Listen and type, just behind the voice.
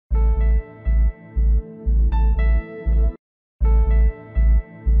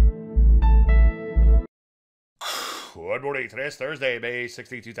Good morning. Today's Thursday, May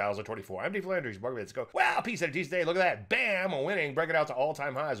 16, 2024. I'm Dave Landry. Market minutes go. Wow, peace and today. Look at that. Bam, a winning, breaking out to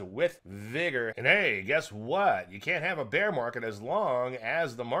all-time highs with vigor. And hey, guess what? You can't have a bear market as long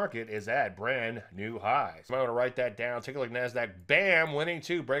as the market is at brand new highs. So I want to write that down. Take a look at NASDAQ. Bam, winning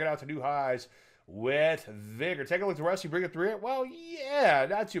too, breaking out to new highs with vigor. Take a look at the rest. You bring it through it. Well, yeah,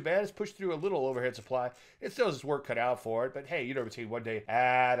 not too bad. It's pushed through a little overhead supply. It still has its work cut out for it, but hey, you know, between one day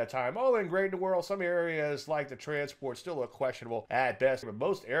at a time. All in great in the world. Some areas like the transport still look questionable at best, but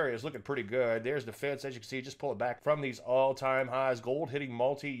most areas looking pretty good. There's defense, as you can see, just pull it back from these all-time highs. Gold hitting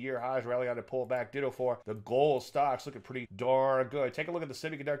multi-year highs, rallying on to pull back. Ditto for the gold stocks, looking pretty darn good. Take a look at the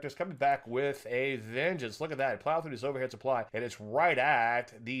semiconductors coming back with a vengeance. Look at that. Plow through this overhead supply, and it's right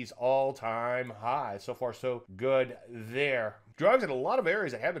at these all-time highs. So far, so good there. Drugs in a lot of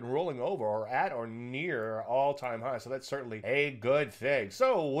areas that have been rolling over or at or near all-time highs, so that's certainly a good thing.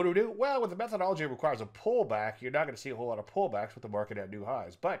 So what do we do? Well, with the methodology, it requires a pullback. You're not going to see a whole lot of pullbacks with the market at new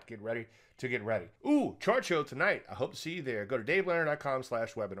highs, but get ready to get ready. Ooh, chart show tonight. I hope to see you there. Go to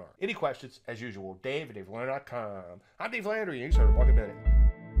davelandry.com/webinar. Any questions, as usual, Dave at davelandry.com. I'm Dave Landry, and you start a Market Minute.